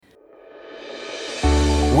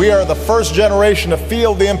We are the first generation to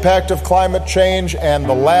feel the impact of climate change and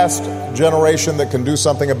the last generation that can do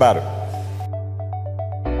something about it.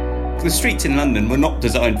 The streets in London were not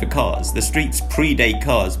designed for cars. The streets predate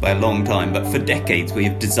cars by a long time, but for decades we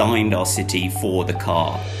have designed our city for the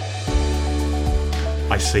car.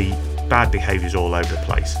 I see bad behaviours all over the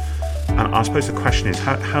place. And I suppose the question is,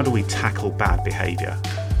 how do we tackle bad behaviour?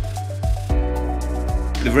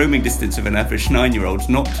 The roaming distance of an average 9-year-old,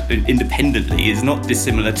 not independently, is not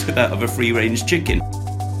dissimilar to that of a free-range chicken.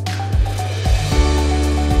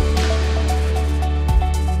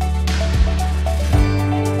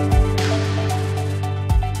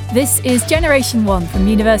 This is Generation 1 from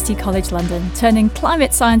University College London, turning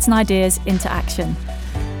climate science and ideas into action.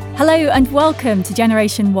 Hello and welcome to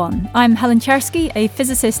Generation 1. I'm Helen Chersky, a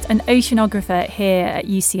physicist and oceanographer here at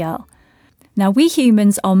UCL. Now, we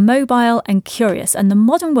humans are mobile and curious, and the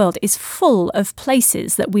modern world is full of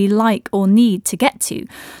places that we like or need to get to.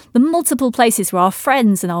 The multiple places where our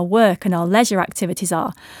friends and our work and our leisure activities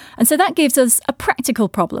are. And so that gives us a practical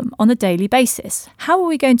problem on a daily basis. How are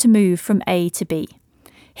we going to move from A to B?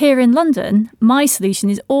 Here in London, my solution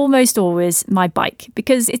is almost always my bike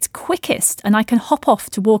because it's quickest and I can hop off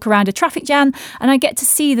to walk around a traffic jam and I get to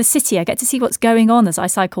see the city. I get to see what's going on as I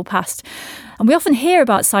cycle past. And we often hear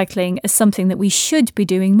about cycling as something that we should be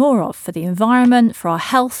doing more of for the environment, for our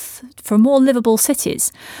health, for more livable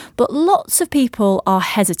cities. But lots of people are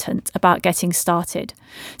hesitant about getting started.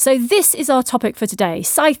 So this is our topic for today: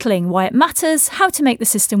 cycling, why it matters, how to make the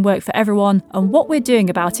system work for everyone, and what we're doing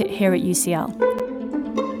about it here at UCL.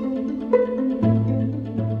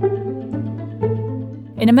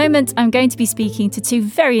 In a moment, I'm going to be speaking to two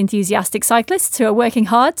very enthusiastic cyclists who are working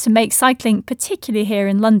hard to make cycling, particularly here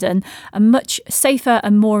in London, a much safer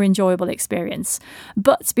and more enjoyable experience.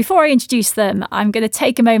 But before I introduce them, I'm going to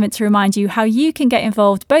take a moment to remind you how you can get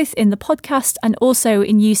involved both in the podcast and also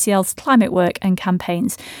in UCL's climate work and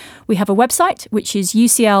campaigns. We have a website, which is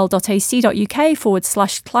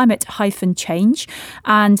ucl.ac.uk/climate-change.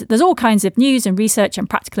 And there's all kinds of news and research and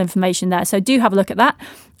practical information there. So do have a look at that.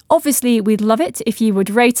 Obviously, we'd love it if you would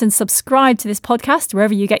rate and subscribe to this podcast,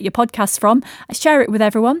 wherever you get your podcasts from. Share it with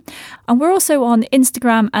everyone. And we're also on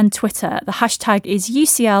Instagram and Twitter. The hashtag is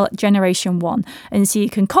UCL Generation 1. And so you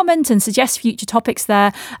can comment and suggest future topics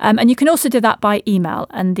there. And you can also do that by email.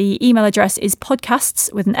 And the email address is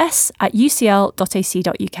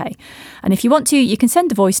podcasts@ucl.ac.uk. And if you want to, you can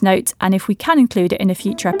send a voice note. And if we can include it in a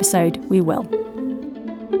future episode, we will.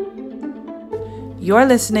 You're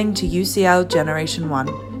listening to UCL Generation 1.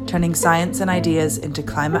 Turning science and ideas into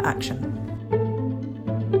climate action.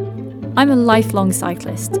 I'm a lifelong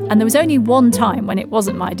cyclist, and there was only one time when it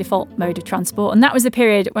wasn't my default mode of transport, and that was the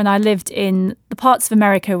period when I lived in the parts of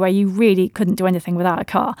America where you really couldn't do anything without a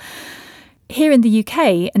car. Here in the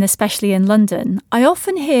UK, and especially in London, I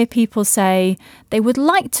often hear people say they would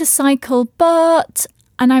like to cycle, but...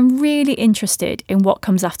 And I'm really interested in what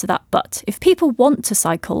comes after that but. If people want to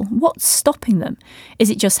cycle, what's stopping them?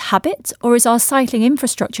 Is it just habit, or is our cycling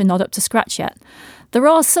infrastructure not up to scratch yet? There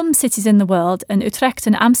are some cities in the world, and Utrecht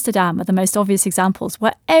and Amsterdam are the most obvious examples,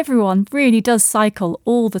 where everyone really does cycle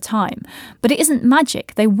all the time. But it isn't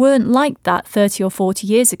magic. They weren't like that 30 or 40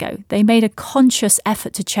 years ago. They made a conscious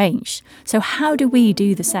effort to change. So how do we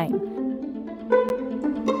do the same?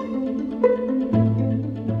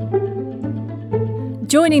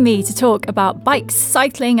 Joining me to talk about bikes,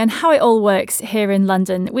 cycling and how it all works here in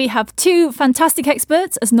London, we have two fantastic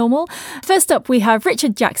experts as normal. First up, we have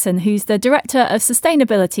Richard Jackson, who's the Director of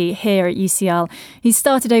Sustainability here at UCL. He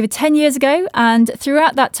started over 10 years ago and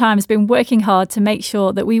throughout that time has been working hard to make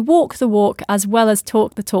sure that we walk the walk as well as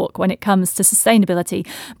talk the talk when it comes to sustainability,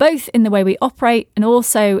 both in the way we operate and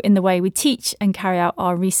also in the way we teach and carry out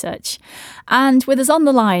our research. And with us on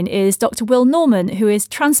the line is Dr. Will Norman, who is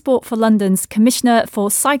Transport for London's Commissioner for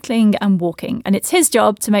Cycling and Walking. And it's his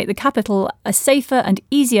job to make the capital a safer and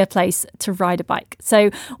easier place to ride a bike. So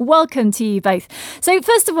welcome to you both. So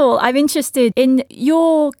first of all, I'm interested in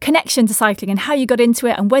your connection to cycling and how you got into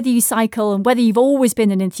it and whether you cycle and whether you've always been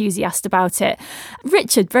an enthusiast about it.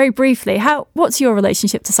 Richard, very briefly, what's your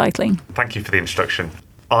relationship to cycling? Thank you for the introduction.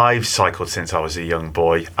 I've cycled since I was a young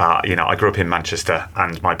boy. I grew up in Manchester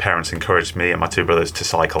and my parents encouraged me and my two brothers to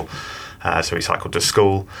cycle. So we cycled to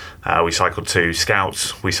school, we cycled to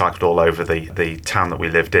Scouts, we cycled all over the town that we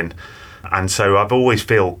lived in. And so I've always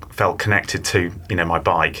felt connected to, my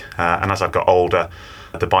bike. And as I've got older,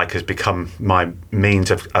 the bike has become my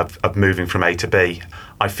means of moving from A to B.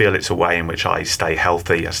 I feel it's a way in which I stay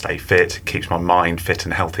healthy, I stay fit, it keeps my mind fit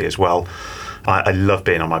and healthy as well. I love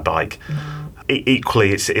being on my bike.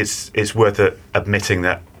 Equally, it's worth admitting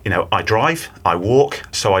that I drive, I walk,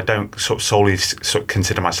 so I don't solely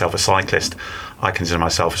consider myself a cyclist. I consider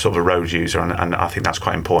myself sort of a road user, and I think that's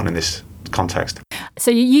quite important in this context. So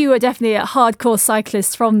you are definitely a hardcore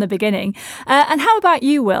cyclist from the beginning. And how about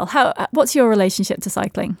you, Will? What's your relationship to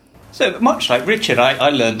cycling? So much like Richard, I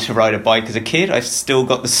learned to ride a bike as a kid. I've still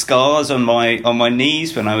got the scars on my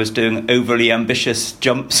knees when I was doing overly ambitious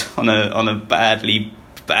jumps on a badly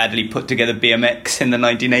put together BMX in the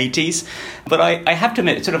 1980s. But I have to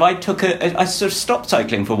admit, I stopped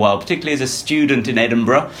cycling for a while, particularly as a student in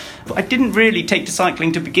Edinburgh. But I didn't really take to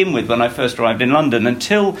cycling to begin with when I first arrived in London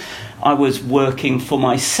until I was working for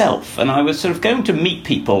myself, and I was sort of going to meet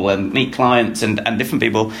people and meet clients and different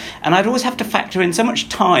people, and I'd always have to factor in so much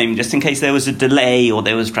time just in case there was a delay or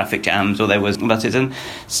there was traffic jams or there was buses, and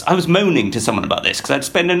I was moaning to someone about this because I'd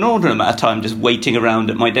spend an inordinate amount of time just waiting around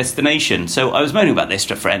at my destination. So I was moaning about this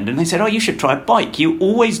to a friend, and they said, "Oh, you should try a bike. You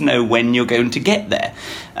always know when you're going to get there."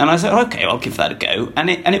 And I said, "Okay, I'll give that a go," and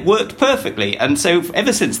it worked perfectly. And so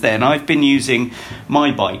ever since then, I've been using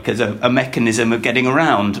my bike as a mechanism of getting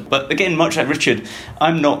around. But again, much like Richard,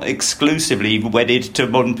 I'm not exclusively wedded to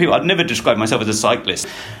modern people. I'd never describe myself as a cyclist.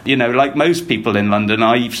 Like most people in London,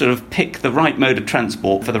 I sort of pick the right mode of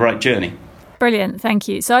transport for the right journey. Brilliant, thank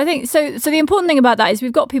you. So I think so the important thing about that is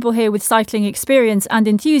we've got people here with cycling experience and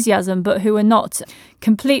enthusiasm, but who are not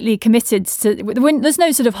completely committed to. There's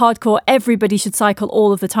no sort of hardcore everybody should cycle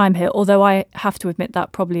all of the time here, although I have to admit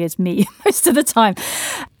that probably is me most of the time.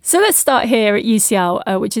 So let's start here at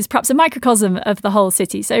UCL, which is perhaps a microcosm of the whole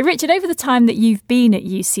city. So Richard, over the time that you've been at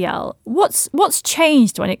UCL, what's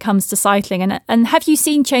changed when it comes to cycling, and have you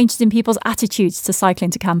seen changes in people's attitudes to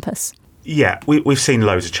cycling to campus? Yeah, we've seen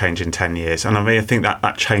loads of change in 10 years. And I think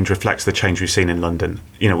that change reflects the change we've seen in London.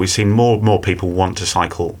 We've seen more people want to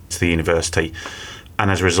cycle to the university. And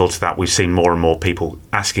as a result of that, we've seen more and more people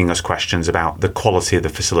asking us questions about the quality of the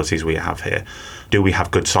facilities we have here. Do we have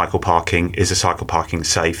good cycle parking? Is the cycle parking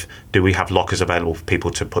safe? Do we have lockers available for people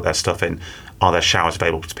to put their stuff in? Are there showers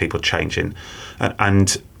available for people to change in?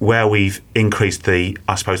 And where we've increased the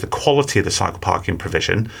quality of the cycle parking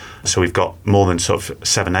provision, so we've got more than sort of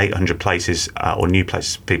 700-800 places or new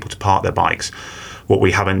places for people to park their bikes. What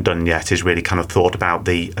we haven't done yet is really kind of thought about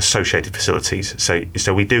the associated facilities.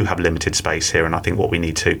 So we do have limited space here, and I think what we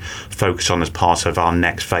need to focus on as part of our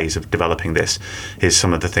next phase of developing this is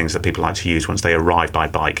some of the things that people like to use once they arrive by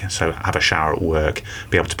bike. So have a shower at work,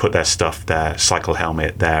 be able to put their stuff, their cycle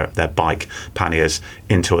helmet, their bike panniers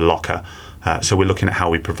into a locker. So we're looking at how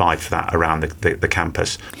we provide for that around the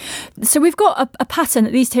campus. So we've got a pattern,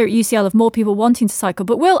 at least here at UCL, of more people wanting to cycle.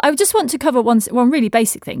 But Will, I just want to cover one really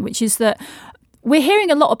basic thing, which is that we're hearing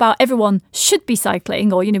a lot about everyone should be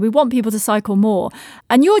cycling, or, we want people to cycle more.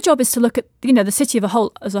 And your job is to look at, the city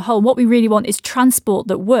as a whole. What we really want is transport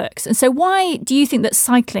that works. And so why do you think that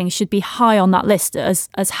cycling should be high on that list as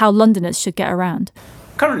how Londoners should get around?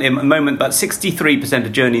 Currently, at the moment, about 63%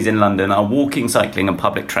 of journeys in London are walking, cycling and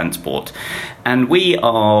public transport. And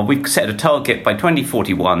we've set a target by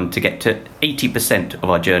 2041 to get to 80% of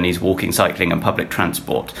our journeys walking, cycling and public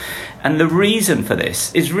transport. And the reason for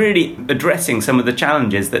this is really addressing some of the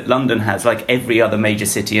challenges that London has, like every other major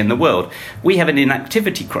city in the world. We have an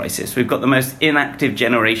inactivity crisis. We've got the most inactive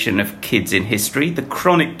generation of kids in history. The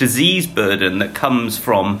chronic disease burden that comes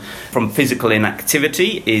from physical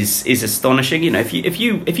inactivity is astonishing. If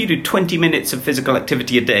you do 20 minutes of physical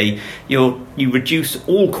activity a day, you reduce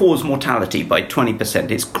all-cause mortality by 20%.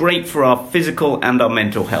 It's great for our physical and our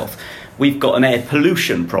mental health. We've got an air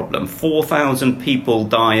pollution problem. 4,000 people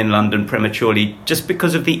die in London prematurely just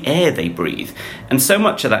because of the air they breathe. And so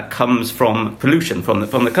much of that comes from pollution from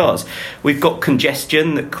the cars. We've got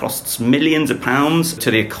congestion that costs millions of pounds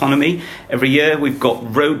to the economy every year. We've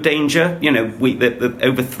got road danger.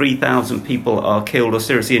 Over 3,000 people are killed or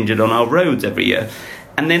seriously injured on our roads every year.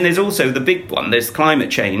 And then there's also the big one, there's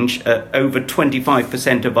climate change. Over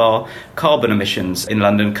 25% of our carbon emissions in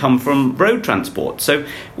London come from road transport. So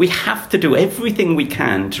we have to do everything we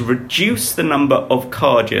can to reduce the number of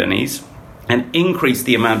car journeys and increase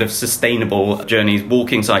the amount of sustainable journeys,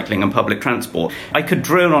 walking, cycling and public transport. I could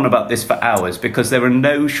drone on about this for hours because there are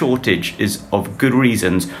no shortages of good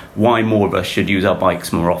reasons why more of us should use our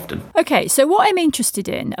bikes more often. Okay, so what I'm interested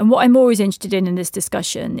in, and what I'm always interested in this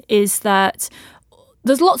discussion, is that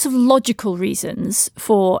there's lots of logical reasons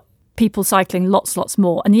for people cycling lots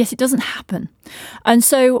more, and yet it doesn't happen. And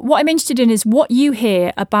so what I'm interested in is what you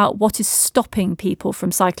hear about what is stopping people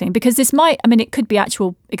from cycling, because it could be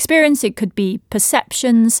actual experience, it could be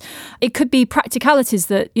perceptions, it could be practicalities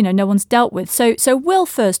that, no one's dealt with. So Will,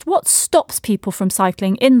 first, what stops people from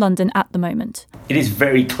cycling in London at the moment? It is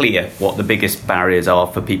very clear what the biggest barriers are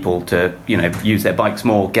for people to, use their bikes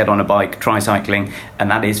more, get on a bike, try cycling, and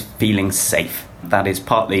that is feeling safe. That is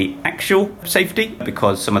partly actual safety,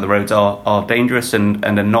 because some of the roads are dangerous and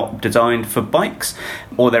are not designed for bikes,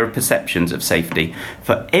 or there are perceptions of safety.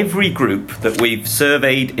 For every group that we've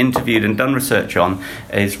surveyed, interviewed and done research on,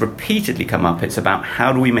 is repeatedly come up. It's about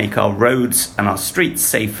how do we make our roads and our streets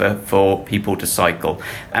safer for people to cycle.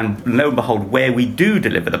 And lo and behold, where we do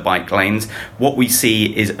deliver the bike lanes, what we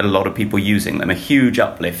see is a lot of people using them, a huge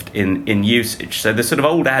uplift in usage. So the sort of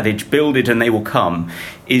old adage, build it and they will come,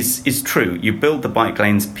 is true. You build the bike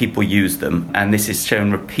lanes, people use them, and this is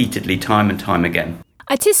shown repeatedly time and time again.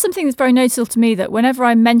 It is something that's very noticeable to me that whenever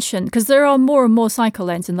I mention, because there are more and more cycle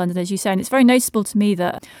lanes in London, as you say, and it's very noticeable to me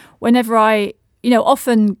that whenever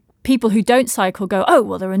often people who don't cycle go, oh,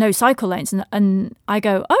 well, there are no cycle lanes. And I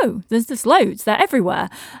go, oh, there's loads. They're everywhere.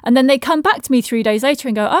 And then they come back to me 3 days later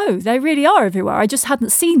and go, oh, they really are everywhere. I just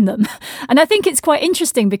hadn't seen them. And I think it's quite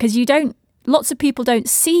interesting because lots of people don't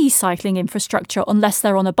see cycling infrastructure unless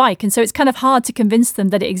they're on a bike. And so it's kind of hard to convince them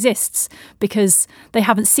that it exists because they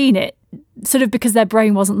haven't seen it, sort of because their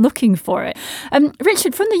brain wasn't looking for it.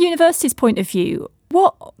 Richard, from the university's point of view,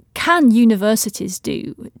 what can universities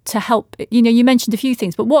do to help? You mentioned a few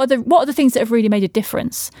things, but what are the things that have really made a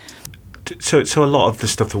difference? So a lot of the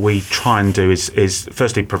stuff that we try and do is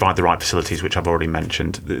firstly provide the right facilities, which I've already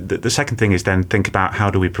mentioned. The second thing is then think about how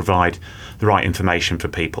do we provide the right information for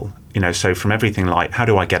people. So from everything like how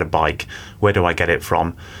do I get a bike, where do I get it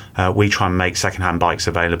from? We try and make secondhand bikes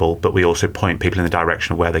available, but we also point people in the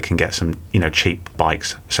direction of where they can get some cheap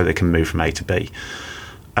bikes so they can move from A to B.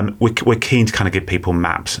 We're keen to kind of give people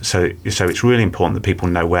maps, so it's really important that people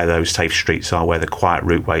know where those safe streets are, where the quiet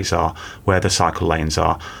routeways are, where the cycle lanes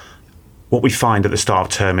are. What we find at the start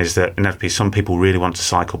of term is that inevitably some people really want to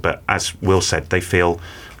cycle, but as Will said, they feel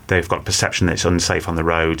they've got a perception that it's unsafe on the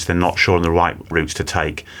roads. They're not sure on the right routes to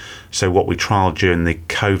take. So what we trialled during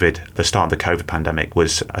the start of the COVID pandemic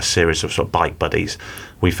was a series of sort of bike buddies.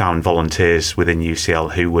 We found volunteers within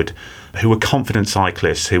UCL who were confident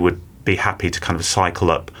cyclists who would be happy to kind of cycle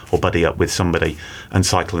up or buddy up with somebody and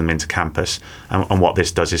cycle them into campus. And what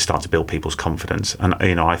this does is start to build people's confidence. And,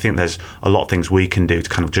 I think there's a lot of things we can do to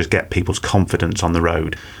kind of just get people's confidence on the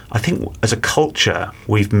road. I think as a culture,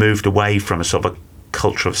 we've moved away from a sort of a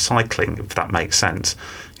culture of cycling, if that makes sense.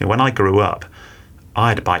 When I grew up, I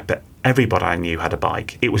had a bike, but everybody I knew had a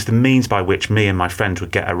bike. It was the means by which me and my friends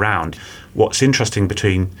would get around. What's interesting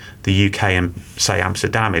between the UK and, say,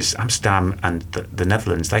 Amsterdam is Amsterdam and the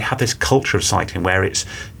Netherlands, they have this culture of cycling where it's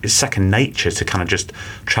second nature to kind of just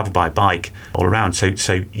travel by bike all around.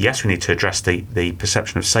 So yes, we need to address the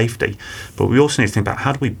perception of safety, but we also need to think about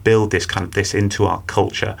how do we build this into our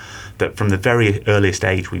culture, that from the very earliest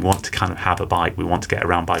age we want to kind of have a bike, we want to get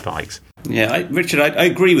around by bikes. Yeah, Richard, I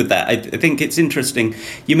agree with that. I think it's interesting.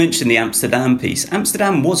 You mentioned the Amsterdam piece.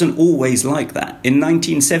 Amsterdam wasn't always like that. In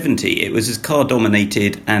 1970, it was as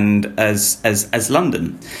car-dominated and as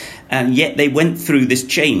London. And yet they went through this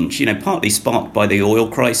change, partly sparked by the oil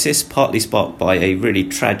crisis, partly sparked by a really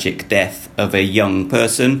tragic death of a young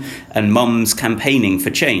person and mums campaigning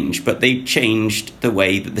for change. But they changed the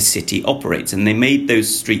way that the city operates, and they made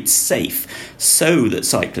those streets safe so that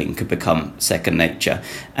cycling could become second nature.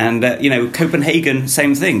 And, Copenhagen,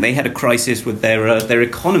 same thing. They had a crisis with their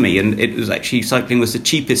economy, and it was actually cycling was the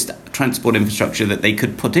cheapest transport infrastructure that they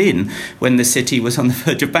could put in when the city was on the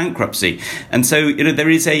verge of bankruptcy. And so,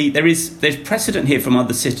 there's precedent here from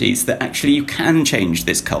other cities that actually you can change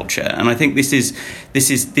this culture. And I think this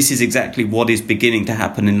is exactly what is beginning to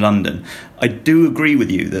happen in London. I do agree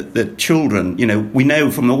with you that children, we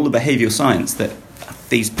know from all the behavioural science that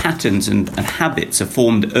these patterns and habits are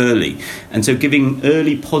formed early. And so giving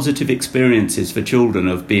early positive experiences for children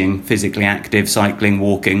of being physically active, cycling,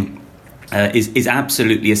 walking, is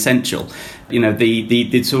absolutely essential.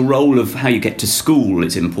 The sort of role of how you get to school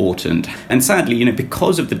is important. And sadly,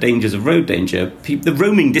 because of the dangers of road danger, the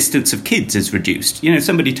roaming distance of kids is reduced.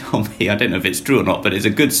 Somebody told me, I don't know if it's true or not, but it's a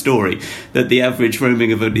good story, that the average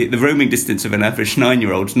the roaming distance of an average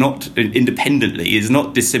 9-year-old, not independently, is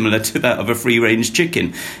not dissimilar to that of a free-range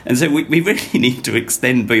chicken. And so we really need to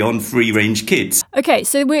extend beyond free-range kids. Okay,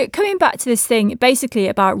 so we're coming back to this thing basically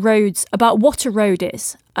about roads, about what a road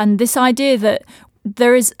is. And this idea that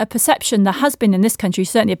there is a perception, there has been in this country,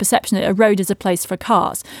 certainly a perception that a road is a place for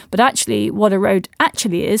cars. But actually, what a road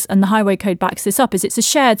actually is, and the Highway Code backs this up, is it's a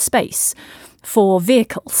shared space for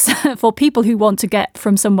vehicles, for people who want to get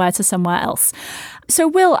from somewhere to somewhere else. So,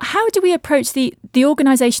 Will, how do we approach the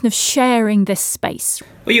organisation of sharing this space?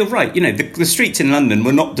 Well, you're right. The streets in London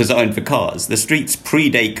were not designed for cars. The streets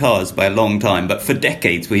predate cars by a long time, but for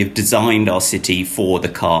decades we have designed our city for the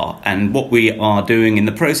car. And what we are doing in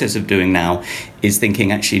the process of doing now is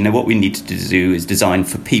thinking, actually, no, what we need to do is design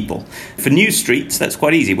for people. For new streets, that's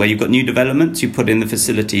quite easy. Where you've got new developments, you put in the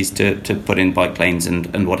facilities to put in bike lanes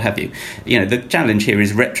and what have you. The challenge here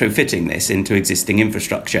is retrofitting this into existing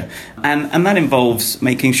infrastructure. And that involves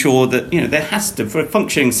making sure that, there has to, for a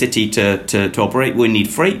functioning city to operate, we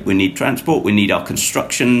need freight, we need transport, we need our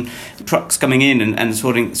construction trucks coming in and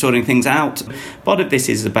sorting things out. Part of this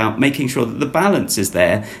is about making sure that the balance is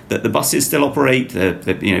there, that the buses still operate,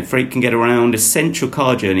 the freight can get around, essential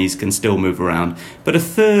car journeys can still move around. But a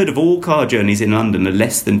third of all car journeys in London are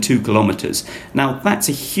less than 2 kilometres. Now, that's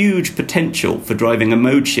a huge potential for driving a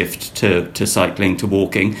mode shift to cycling, to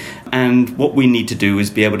walking. And what we need to do is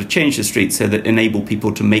be able to change the streets so that enable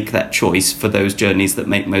people to make that choice for those journeys that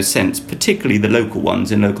make most sense, particularly the local ones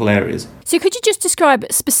in local areas. So could you just describe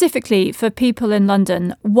specifically for people in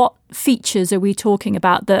London, what features are we talking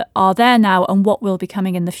about that are there now and what will be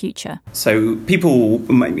coming in the future? So people,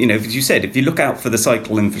 as you said, if you look out for the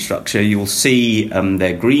cycle infrastructure, you'll see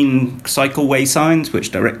their green cycleway signs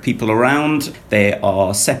which direct people around. There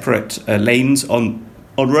are separate lanes on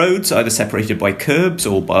roads, either separated by curbs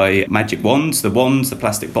or by magic wands, the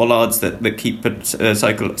plastic bollards that keep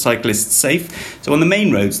cyclists safe. So on the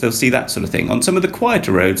main roads, they'll see that sort of thing. On some of the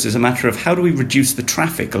quieter roads, there's a matter of how do we reduce the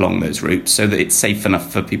traffic along those routes so that it's safe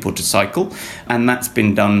enough for people to cycle. And that's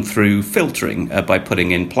been done through filtering, by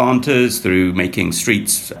putting in planters, through making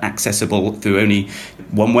streets accessible through only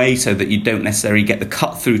one way so that you don't necessarily get the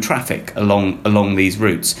cut-through traffic along these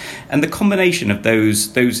routes. And the combination of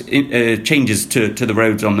those changes to the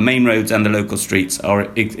roads on the main roads and the local streets are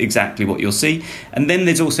exactly what you'll see. And then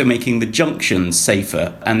there's also making the junctions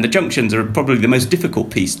safer. And the junctions are probably the most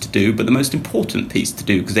difficult piece to do, but the most important piece to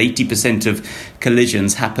do, because 80% of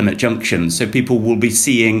collisions happen at junctions. So people will be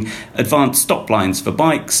seeing advanced stop lines for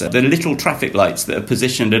bikes, the little traffic lights that are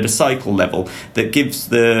positioned at a cycle level that gives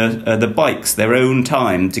the bikes their own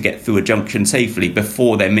time to get through a junction safely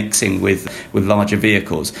before they're mixing with larger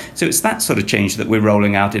vehicles. So it's that sort of change that we're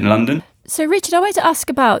rolling out in London. So, Richard, I wanted to ask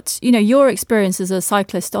about, your experience as a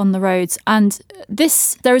cyclist on the roads. And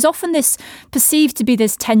there is often this perceived to be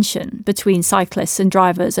this tension between cyclists and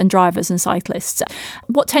drivers and cyclists.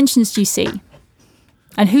 What tensions do you see?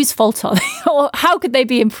 And whose fault are they? Or how could they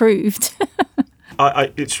be improved?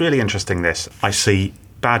 It's really interesting, this. I see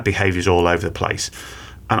bad behaviours all over the place.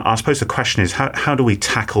 And I suppose the question is, how do we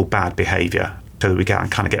tackle bad behaviour so that we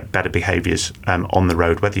get better behaviours on the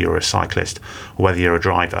road, whether you're a cyclist or whether you're a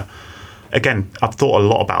driver? Again, I've thought a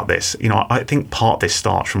lot about this. I think part of this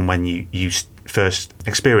starts from when you first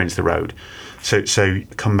experience the road. So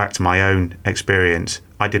come back to my own experience.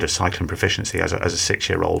 I did a cycling proficiency as a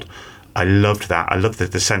 6-year-old. I loved that. I loved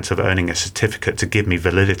the sense of earning a certificate to give me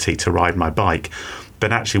validity to ride my bike.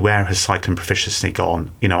 But actually, where has cycling proficiency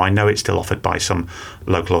gone? I know it's still offered by some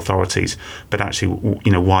local authorities, but actually,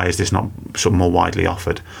 why is this not sort of more widely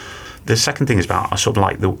offered? The second thing is about sort of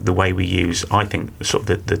like the way we use, I think, sort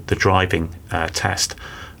of the driving test.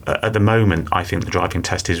 At the moment, I think the driving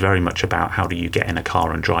test is very much about how do you get in a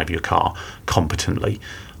car and drive your car competently.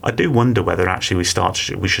 I do wonder whether actually we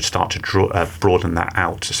should start to broaden that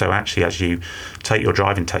out. So actually, as you take your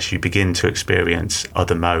driving test, you begin to experience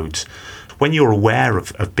other modes. When you're aware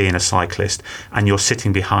of being a cyclist and you're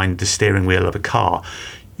sitting behind the steering wheel of a car,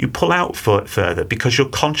 you pull out further because you're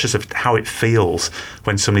conscious of how it feels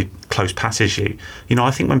when somebody close passes you. I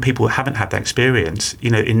think when people haven't had that experience,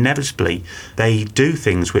 inevitably they do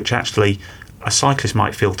things which actually a cyclist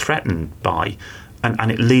might feel threatened by.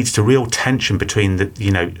 And it leads to real tension between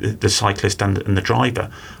the cyclist and the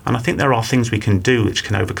driver. And I think there are things we can do which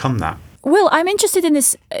can overcome that. Will, I'm interested in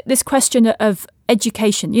this question of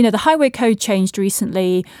education. The Highway Code changed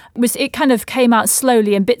recently. It kind of came out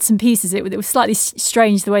slowly in bits and pieces. It was slightly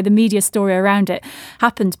strange the way the media story around it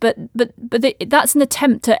happened. But that's an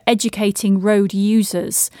attempt at educating road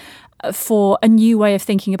users for a new way of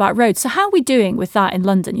thinking about roads. So how are we doing with that in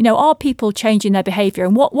London? Are people changing their behaviour,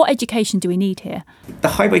 and what education do we need here? The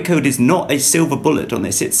Highway Code is not a silver bullet on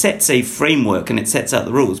this. It sets a framework and it sets out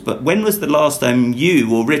the rules. But when was the last time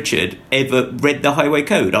you or Richard ever read the Highway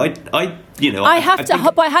Code? I I have to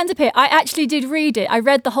put my hand up here. I actually did read it. I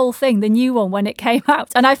read the whole thing, the new one, when it came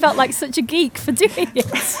out, and I felt like such a geek for doing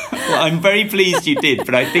it. Well, I'm very pleased you did,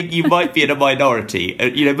 but I think you might be in a minority.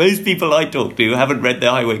 Most people I talk to haven't read the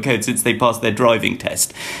highway code since they passed their driving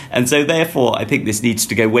test. And so therefore, I think this needs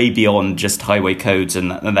to go way beyond just highway codes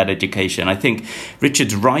and that education. I think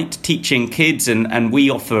Richard's right, teaching kids, and we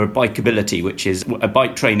offer Bikeability, which is a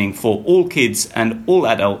bike training for all kids and all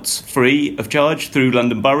adults free of charge through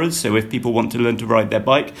London boroughs. So if people want to learn to ride their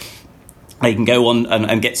bike, they can go on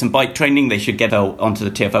and get some bike training. They should get onto the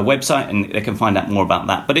TfL website and they can find out more about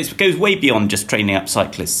that. But it goes way beyond just training up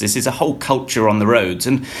cyclists. This is a whole culture on the roads.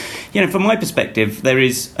 And, from my perspective,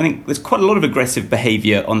 there's quite a lot of aggressive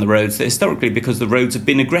behaviour on the roads historically because the roads have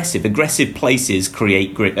been aggressive. Aggressive places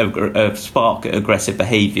spark aggressive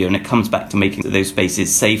behaviour, and it comes back to making those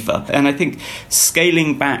spaces safer. And I think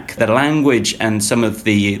scaling back the language and some of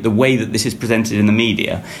the way that this is presented in the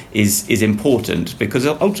media is important, because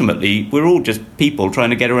ultimately we're all just people trying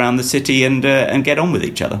to get around the city and get on with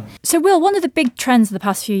each other. So, Will, one of the big trends of the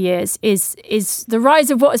past few years is the rise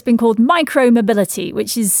of what has been called micro-mobility,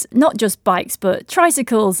 which is not just bikes, but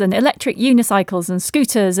tricycles and electric unicycles and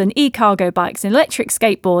scooters and e-cargo bikes and electric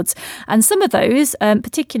skateboards. And some of those,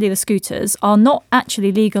 particularly the scooters, are not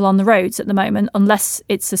actually legal on the roads at the moment unless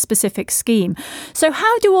it's a specific scheme. So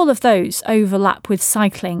how do all of those overlap with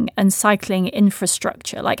cycling and cycling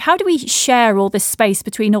infrastructure? Like, how do we share all this space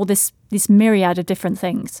between all this myriad of different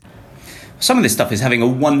things? Some of this stuff is having a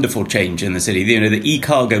wonderful change in the city. The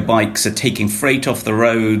e-cargo bikes are taking freight off the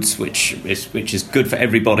roads, which is good for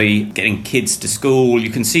everybody, getting kids to school. You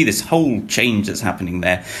can see this whole change that's happening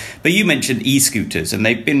there. But you mentioned e-scooters, and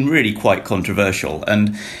they've been really quite controversial.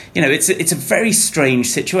 And, it's a very strange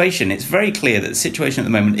situation. It's very clear that the situation at the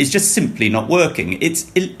moment is just simply not working.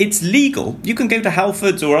 It's legal. You can go to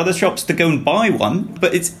Halfords or other shops to go and buy one,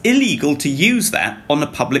 but it's illegal to use that on a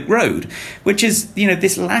public road, which is,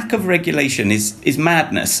 this lack of regulation is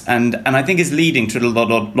madness, and I think is leading to a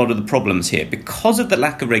lot of the problems here. Because of the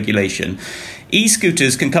lack of regulation,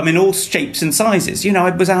 e-scooters can come in all shapes and sizes. I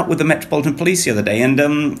was out with the Metropolitan Police the other day, and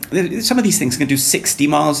some of these things can do 60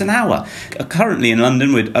 miles an hour. Currently in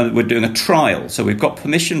London, we're doing a trial. So we've got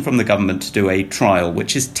permission from the government to do a trial,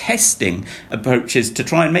 which is testing approaches to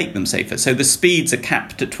try and make them safer. So the speeds are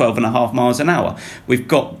capped at 12.5 miles an hour. We've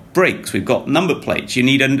got brakes, we've got number plates. You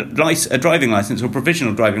need a driving licence or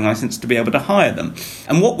provisional driving licence to be able to hire them.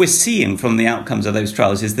 And what we're seeing from the outcomes of those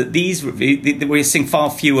trials is that we're seeing far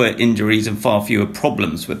fewer injuries and far fewer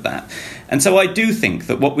problems with that. And so I do think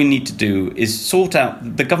that what we need to do is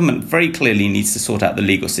the government very clearly needs to sort out the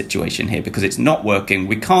legal situation here, because it's not working.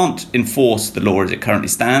 We can't enforce the law as it currently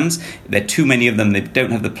stands. There are too many of them. They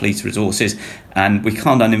don't have the police resources, and we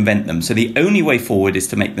can't uninvent them. So the only way forward is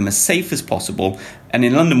to make them as safe as possible. And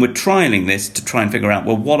in London, we're trialling this to try and figure out,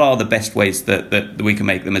 well, what are the best ways that we can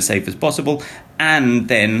make them as safe as possible? And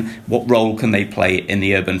then what role can they play in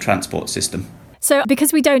the urban transport system? So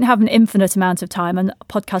because we don't have an infinite amount of time, and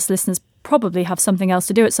podcast listeners probably have something else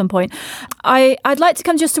to do at some point, I'd like to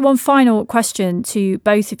come just to one final question to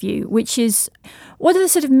both of you, which is, what are the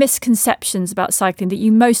sort of misconceptions about cycling that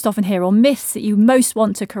you most often hear, or myths that you most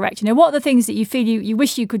want to correct? What are the things that you feel you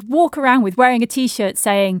wish you could walk around with wearing a T-shirt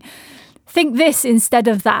saying, think this instead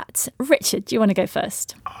of that? Richard, do you want to go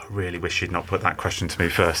first? I really wish you'd not put that question to me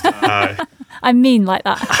first. I mean like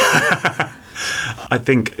that. I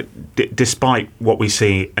think despite what we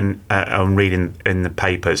see and reading in the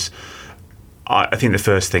papers, I think the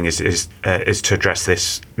first thing is to address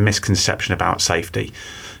this misconception about safety.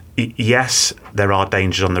 Yes, there are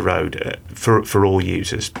dangers on the road for all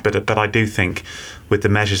users, but I do think with the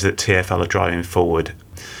measures that TfL are driving forward,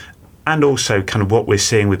 and also kind of what we're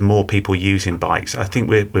seeing with more people using bikes, I think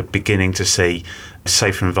we're beginning to see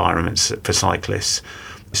safer environments for cyclists.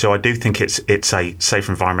 So I do think it's a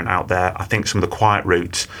safer environment out there. I think some of the quiet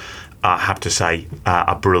routes, I have to say,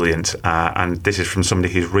 are brilliant. And this is from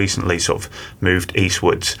somebody who's recently sort of moved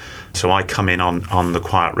eastwards. So I come in on the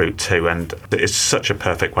quiet route too, and it's such a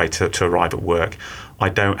perfect way to arrive at work. I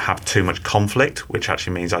don't have too much conflict, which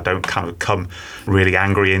actually means I don't kind of come really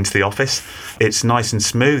angry into the office. It's nice and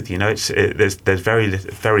smooth, there's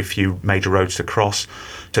very few major roads to cross.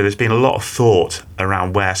 So there's been a lot of thought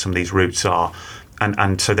around where some of these routes are.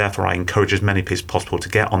 And so therefore I encourage as many people as possible to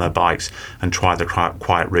get on their bikes and try the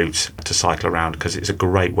quiet routes to cycle around, because it's a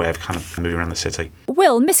great way of kind of moving around the city.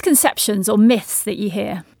 Will, misconceptions or myths that you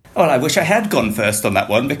hear? Well, I wish I had gone first on that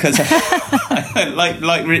one because,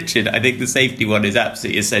 like Richard, I think the safety one is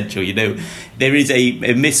absolutely essential. There is a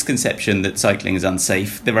misconception that cycling is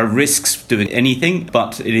unsafe. There are risks doing anything,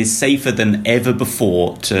 but it is safer than ever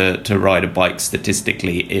before to ride a bike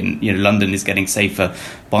statistically. London is getting safer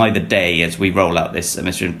by the day as we roll out this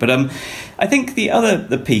mission. But I think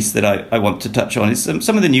the piece that I want to touch on is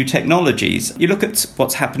some of the new technologies. You look at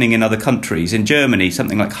what's happening in other countries. In Germany,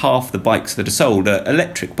 something like half the bikes that are sold are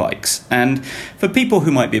electric bikes. And for people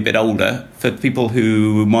who might be a bit older, for people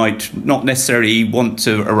who might not necessarily want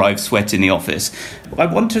to arrive sweat in the office, I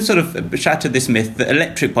want to sort of shatter this myth that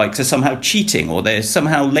electric bikes are somehow cheating or they're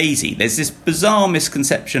somehow lazy. There's this bizarre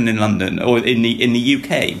misconception in London or in the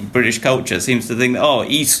UK. British culture seems to think that,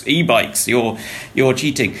 e-bikes, you're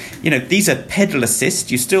cheating. These are pedal assist.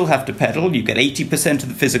 You still have to pedal. You get 80% of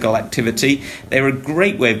the physical activity. They're a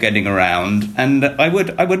great way of getting around. And I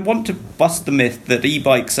would want to bust the myth that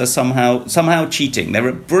e-bikes are somehow cheating. They're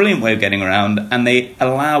a brilliant way of getting around, and they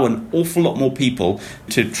allow an awful lot more people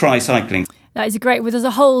to try cycling. That is there's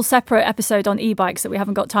a whole separate episode on e-bikes that we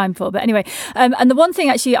haven't got time for. But anyway, and the one thing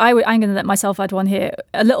actually I'm going to let myself add one here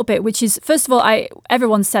a little bit, which is, first of all,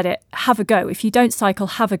 everyone said it, have a go. If you don't cycle,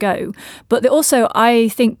 have a go. But also, I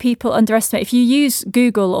think people underestimate, if you use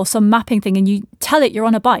Google or some mapping thing and you tell it you're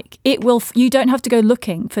on a bike, you don't have to go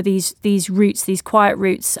looking for these routes, these quiet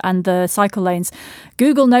routes and the cycle lanes.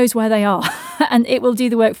 Google knows where they are and it will do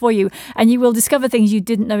the work for you, and you will discover things you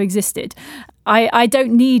didn't know existed. I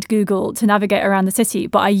don't need Google to navigate around the city,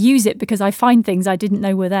 but I use it because I find things I didn't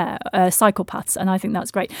know were there, cycle paths, and I think that's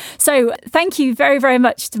great. So thank you very, very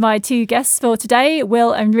much to my two guests for today,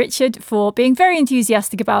 Will and Richard, for being very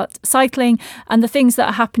enthusiastic about cycling and the things that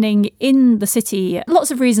are happening in the city.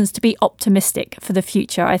 Lots of reasons to be optimistic for the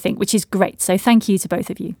future, I think, which is great. So thank you to both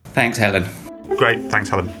of you. Thanks, Helen. Great. Thanks,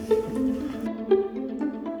 Helen.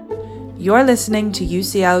 You're listening to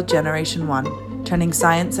UCL Generation 1, turning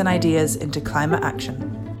science and ideas into climate action.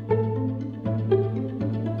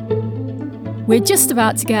 We're just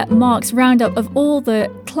about to get Mark's roundup of all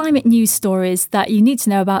the climate news stories that you need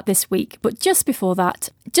to know about this week. But just before that,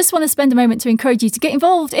 just want to spend a moment to encourage you to get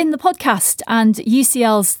involved in the podcast and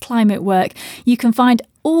UCL's climate work. You can find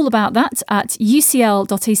all about that at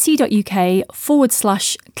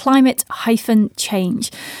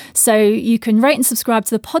ucl.ac.uk/climate-change. So you can rate and subscribe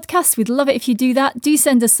to the podcast. We'd love it if you do that. Do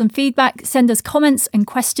send us some feedback, send us comments and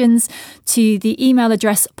questions to the email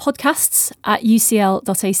address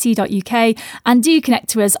podcasts@ucl.ac.uk, and do connect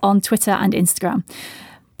to us on Twitter and Instagram.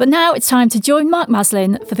 But now it's time to join Mark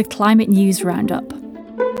Maslin for the Climate News Roundup.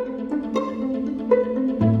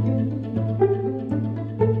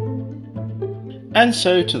 And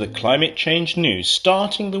so to the climate change news,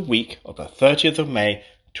 starting the week of the 30th of May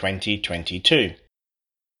 2022.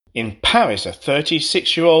 In Paris, a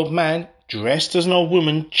 36-year-old man dressed as an old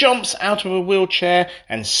woman jumps out of a wheelchair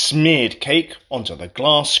and smeared cake onto the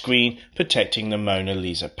glass screen protecting the Mona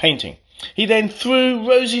Lisa painting. He then threw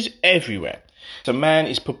roses everywhere. The man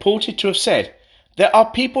is purported to have said, "There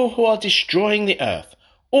are people who are destroying the earth.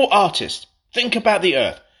 All artists, think about the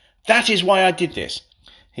earth. That is why I did this."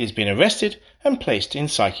 He has been arrested and placed in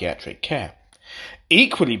psychiatric care.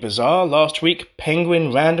 Equally bizarre, last week,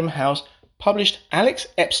 Penguin Random House published Alex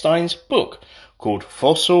Epstein's book called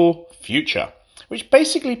Fossil Future, which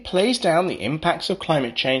basically plays down the impacts of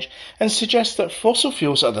climate change and suggests that fossil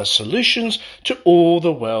fuels are the solutions to all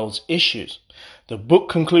the world's issues. The book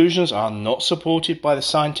conclusions are not supported by the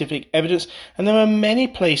scientific evidence, and there are many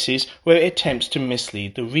places where it attempts to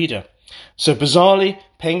mislead the reader. So bizarrely,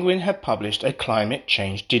 Penguin had published a climate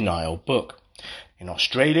change denial book. In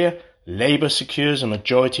Australia, Labour secures a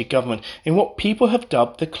majority government in what people have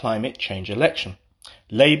dubbed the climate change election.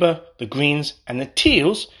 Labour, the Greens and the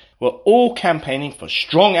Teals were all campaigning for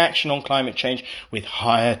strong action on climate change with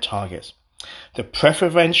higher targets. The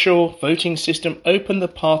preferential voting system opened the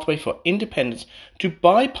pathway for independents to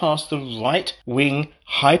bypass the right-wing,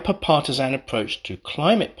 hyper-partisan approach to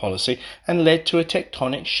climate policy and led to a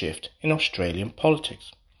tectonic shift in Australian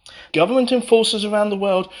politics. Government enforcers around the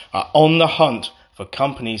world are on the hunt for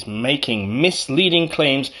companies making misleading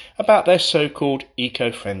claims about their so-called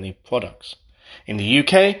eco-friendly products. In the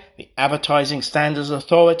UK, the Advertising Standards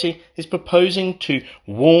Authority is proposing to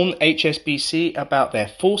warn HSBC about their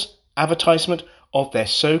false advertisement of their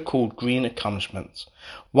so-called green accomplishments.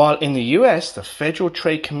 While in the US, the Federal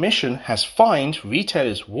Trade Commission has fined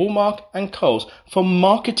retailers Walmart and Kohl's for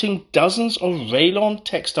marketing dozens of rayon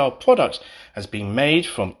textile products as being made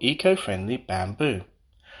from eco-friendly bamboo.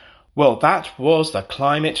 Well, that was the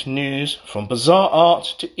climate news, from bizarre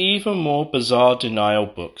art to even more bizarre denial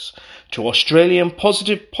books, to Australian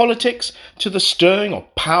positive politics, to the stirring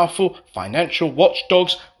of powerful financial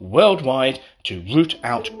watchdogs worldwide to root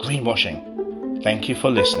out greenwashing. Thank you for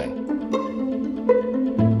listening.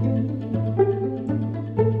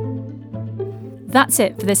 That's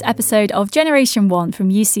it for this episode of Generation 1 from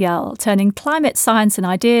UCL, turning climate science and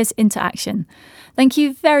ideas into action. Thank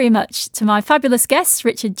you very much to my fabulous guests,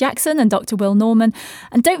 Richard Jackson and Dr. Will Norman.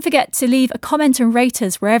 And don't forget to leave a comment and rate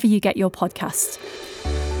us wherever you get your podcasts.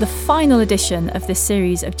 The final edition of this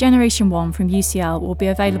series of Generation 1 from UCL will be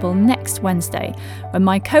available next Wednesday, when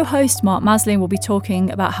my co-host Mark Maslin will be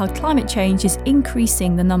talking about how climate change is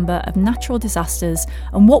increasing the number of natural disasters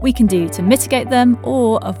and what we can do to mitigate them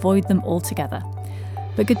or avoid them altogether.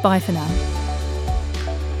 But goodbye for now.